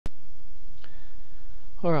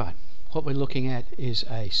Alright, what we're looking at is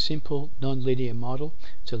a simple non-linear model.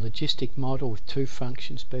 It's a logistic model with two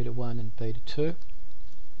functions, beta 1 and beta 2.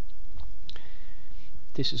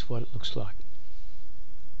 This is what it looks like.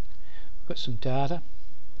 We've got some data.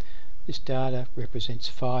 This data represents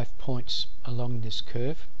 5 points along this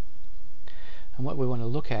curve, and what we want to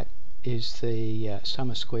look at is the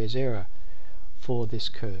sum of squares error for this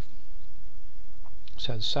curve.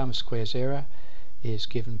 So the sum of squares error is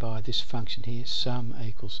given by this function here, sum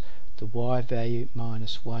equals the y value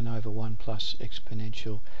minus 1 over 1 plus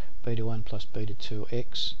exponential beta 1 plus beta 2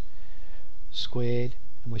 x squared,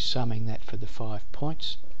 and we're summing that for the 5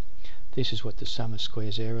 points. This is what the sum of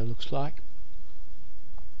squares error looks like.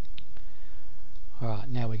 Alright,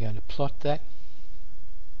 now we're going to plot that,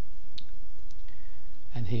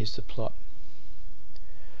 and here's the plot,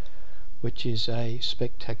 which is a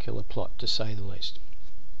spectacular plot to say the least.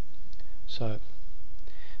 So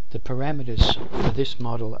the parameters for this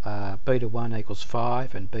model are beta 1 equals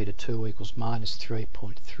 5 and beta 2 equals minus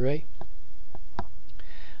 3.3.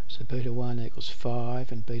 So beta 1 equals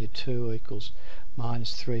 5 and beta 2 equals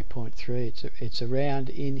minus 3.3. It's around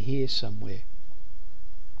in here somewhere.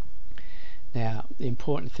 Now the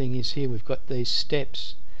important thing is here we've got these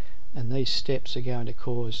steps, and these steps are going to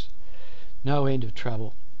cause no end of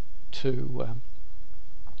trouble to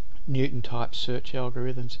Newton type search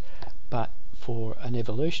algorithms, but for an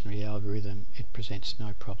evolutionary algorithm it presents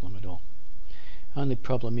no problem at all. Only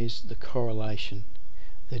problem is the correlation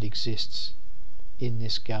that exists in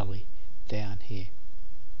this gully down here.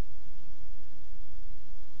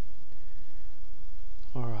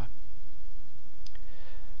 Alright,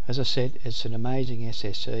 as I said, it's an amazing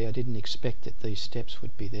SSE. I didn't expect that these steps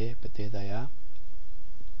would be there, but there they are.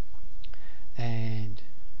 And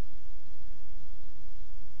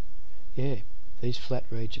yeah, these flat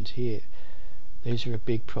regions here, these are a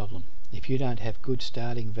big problem. If you don't have good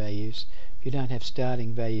starting values, if you don't have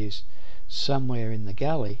starting values somewhere in the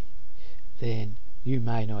gully, then you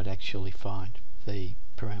may not actually find the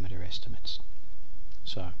parameter estimates.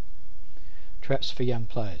 So, traps for young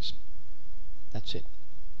players. That's it.